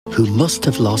who must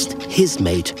have lost his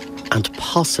mate and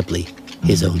possibly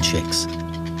his own chicks.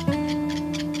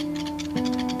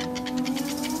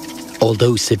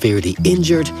 Although severely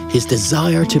injured, his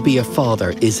desire to be a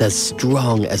father is as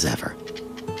strong as ever.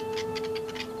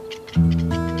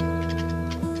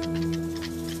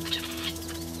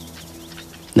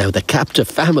 Now, the captive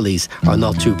families are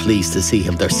not too pleased to see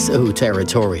him. They're so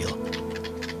territorial.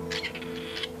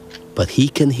 But he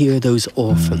can hear those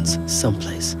orphans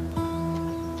someplace.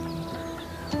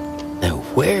 Now,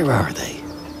 where are they?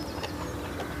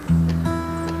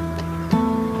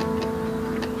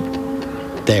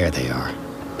 There they are.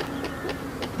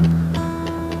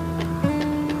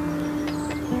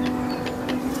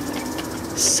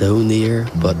 So near,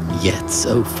 but yet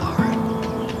so far.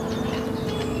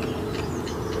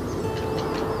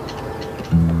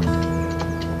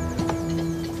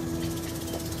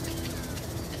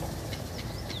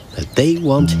 But they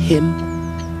want him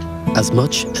as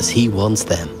much as he wants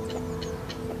them.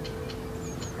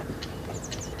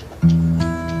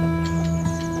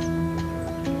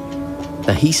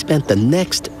 Now, he spent the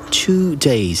next 2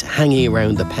 days hanging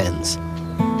around the pens.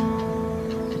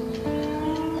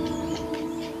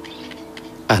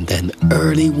 And then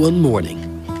early one morning,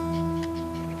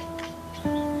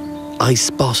 I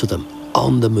spotted him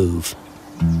on the move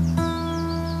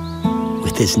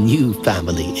with his new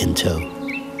family in tow.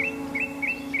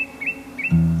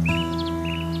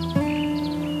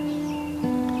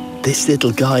 This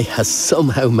little guy has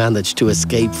somehow managed to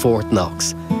escape Fort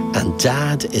Knox, and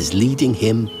Dad is leading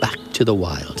him back to the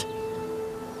wild.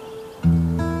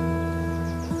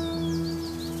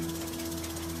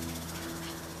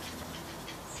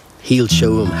 He'll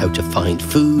show him how to find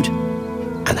food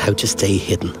and how to stay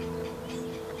hidden.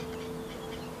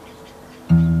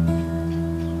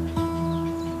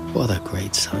 What a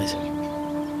great sight.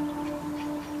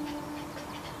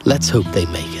 Let's hope they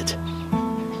make it.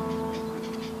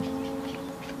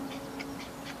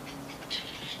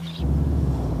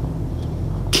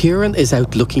 Kieran is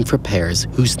out looking for pairs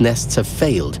whose nests have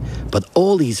failed, but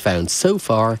all he's found so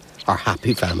far are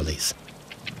happy families.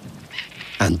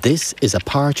 And this is a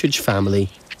partridge family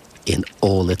in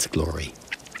all its glory.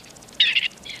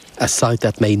 A sight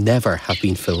that may never have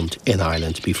been filmed in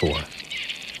Ireland before.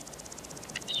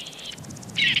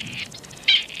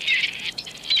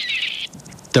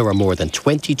 There are more than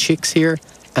 20 chicks here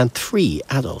and 3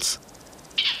 adults.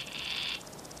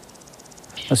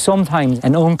 Sometimes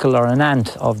an uncle or an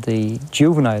aunt of the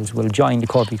juveniles will join the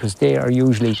covey because they are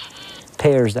usually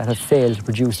pairs that have failed to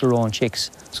produce their own chicks.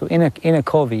 So in a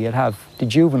covey you'll have the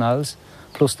juveniles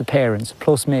plus the parents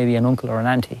plus maybe an uncle or an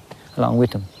auntie along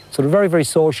with them. So they're very, very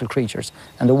social creatures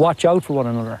and they watch out for one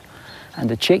another. And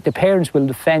the parents will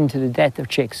defend to the death their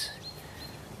chicks.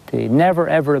 They never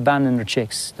ever abandon their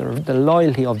chicks. The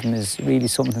loyalty of them is really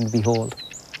something to behold.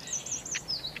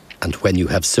 And when you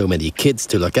have so many kids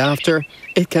to look after,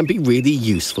 it can be really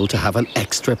useful to have an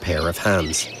extra pair of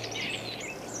hands.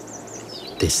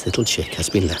 This little chick has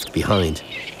been left behind,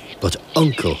 but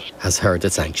Uncle has heard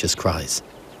its anxious cries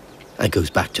and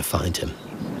goes back to find him.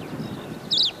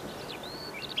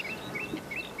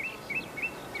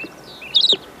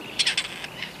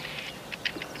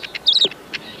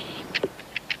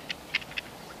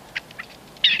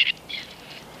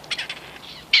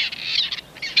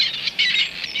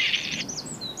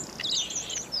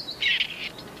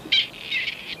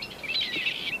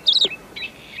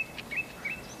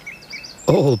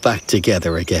 All back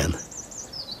together again.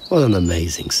 What an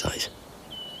amazing sight.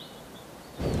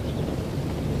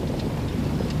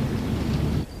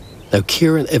 Now,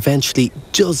 Kieran eventually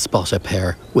does spot a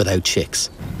pair without chicks.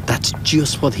 That's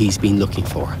just what he's been looking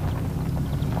for.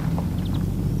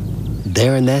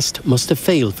 Their nest must have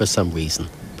failed for some reason,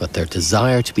 but their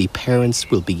desire to be parents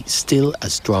will be still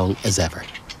as strong as ever.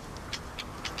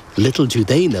 Little do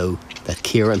they know that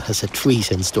Kieran has a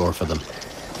treat in store for them.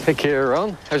 Hey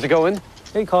Kieran, how's it going?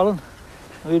 Hey Colin,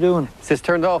 how are you doing? Is this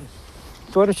turned off?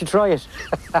 So why don't you try it?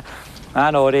 I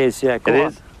know it is, yeah, go on. It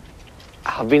is?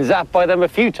 I've been zapped by them a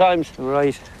few times.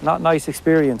 Right, not nice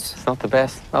experience. It's not the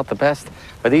best, not the best.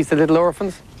 Are these the little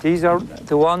orphans? These are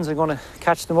the ones. I'm going to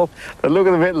catch them up. They're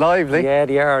looking a bit lively. Yeah,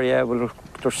 they are, yeah. Well,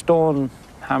 they're stone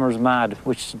hammers mad,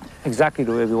 which is exactly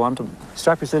the way we want them.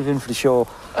 Strap yourself in for the show.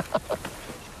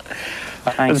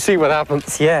 And see what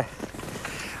happens. Yeah.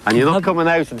 And you're not coming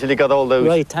out until you got all those.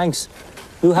 Right, thanks.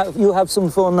 You have some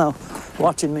fun now,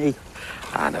 watching me.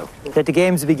 I know. Let the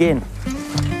games begin. I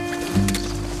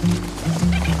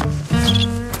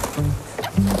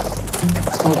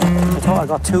thought I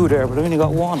got 2 there, but I only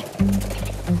got 1.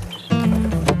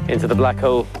 Into the black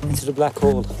hole. Into the black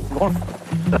hole. Go on.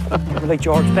 I'm like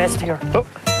George Best here. Oh.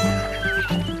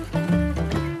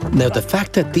 Now, the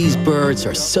fact that these birds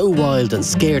are so wild and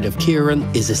scared of Kieran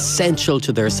is essential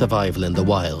to their survival in the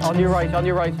wild. On your right, on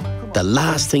your right. The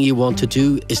last thing you want to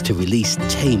do is to release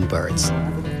tame birds.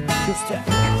 Just,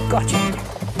 gotcha.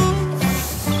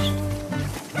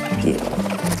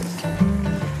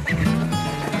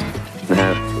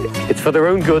 Now, it's for their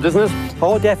own good, isn't it?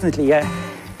 Oh, definitely, yeah.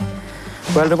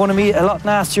 Well, they're going to be a lot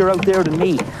nastier out there than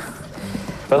me.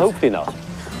 Well, hopefully not.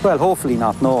 Well, hopefully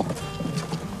not, no.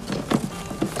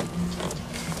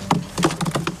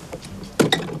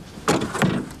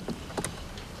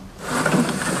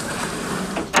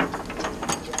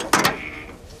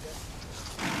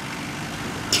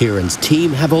 Kieran's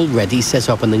team have already set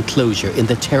up an enclosure in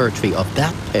the territory of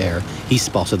that pair he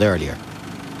spotted earlier.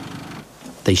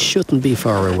 They shouldn't be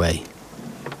far away.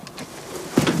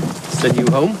 Is the new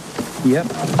home?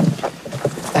 Yep.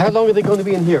 How long are they going to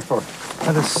be in here for?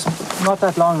 And it's not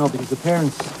that long now because the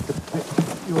parents,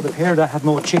 the pair that had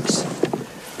no chicks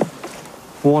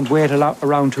won't wait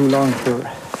around too long for,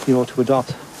 to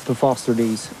adopt, to foster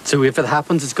these. So if it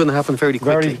happens, it's going to happen fairly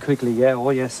quickly? Very quickly, yeah, oh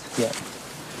yes, yeah.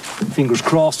 Fingers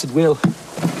crossed it will.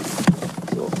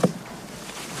 So.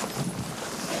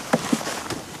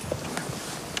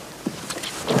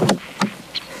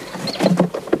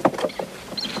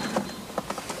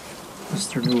 That's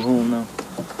their new home now.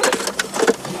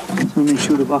 So make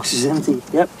sure the box is empty.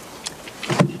 Yep.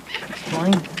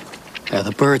 Fine.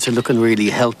 The birds are looking really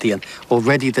healthy and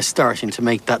already they're starting to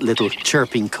make that little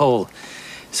chirping call.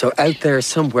 So out there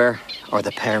somewhere are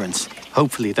the parents,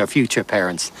 hopefully their future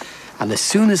parents. And as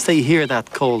soon as they hear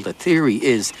that call, the theory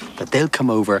is that they'll come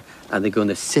over and they're going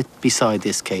to sit beside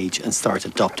this cage and start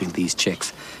adopting these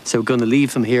chicks. So we're going to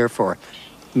leave them here for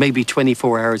maybe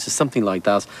 24 hours or something like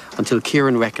that until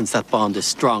Kieran reckons that bond is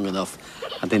strong enough.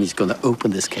 And then he's going to open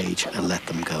this cage and let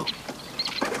them go.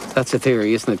 That's a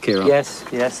theory, isn't it, Kieran? Yes,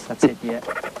 that's it, yeah.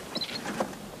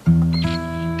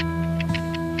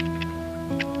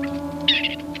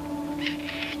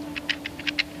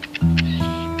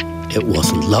 It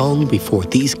wasn't long before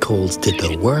these calls did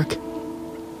their work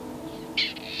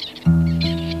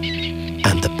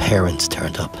and the parents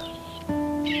turned up.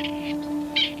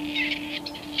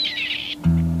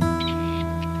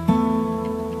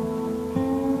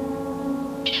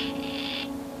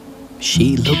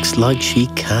 She looks like she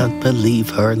can't believe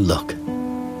her luck.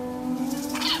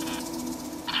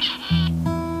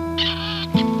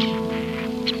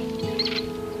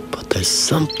 But there's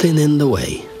something in the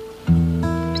way.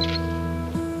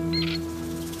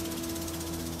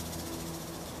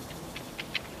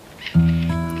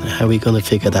 How are we going to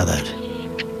figure that out?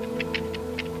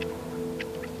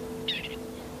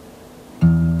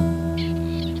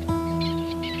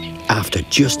 After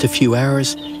just a few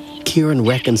hours, Kieran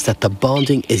reckons that the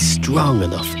bonding is strong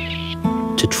enough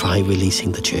to try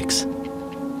releasing the chicks.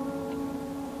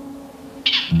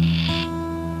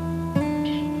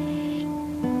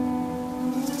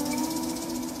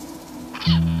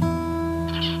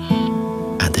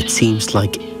 And it seems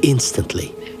like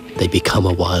instantly they become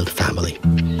a wild family.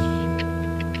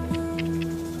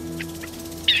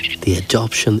 The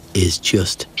adoption is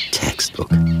just textbook.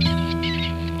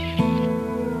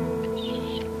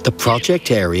 The project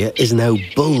area is now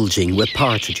bulging with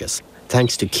partridges,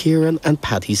 thanks to Kieran and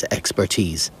Paddy's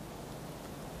expertise.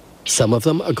 Some of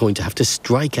them are going to have to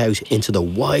strike out into the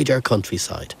wider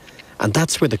countryside, and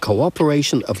that's where the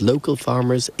cooperation of local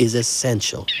farmers is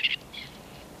essential.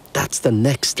 That's the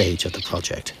next stage of the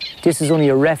project. This is only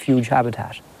a refuge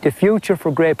habitat. The future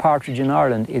for grey partridge in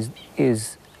Ireland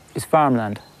is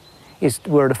farmland. It's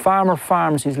where the farmer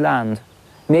farms his land,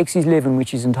 makes his living, which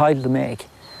he's entitled to make,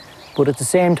 but at the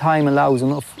same time allows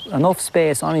enough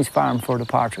space on his farm for the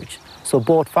partridge. So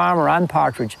both farmer and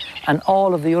partridge and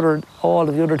all of the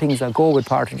other things that go with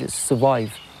partridges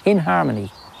survive in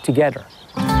harmony together.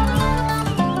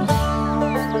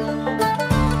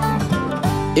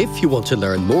 If you want to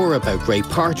learn more about grey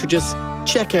partridges,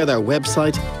 check out our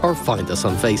website or find us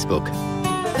on Facebook.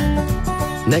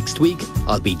 Next week,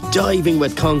 I'll be diving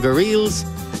with conger eels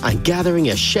and gathering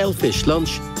a shellfish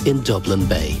lunch in Dublin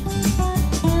Bay.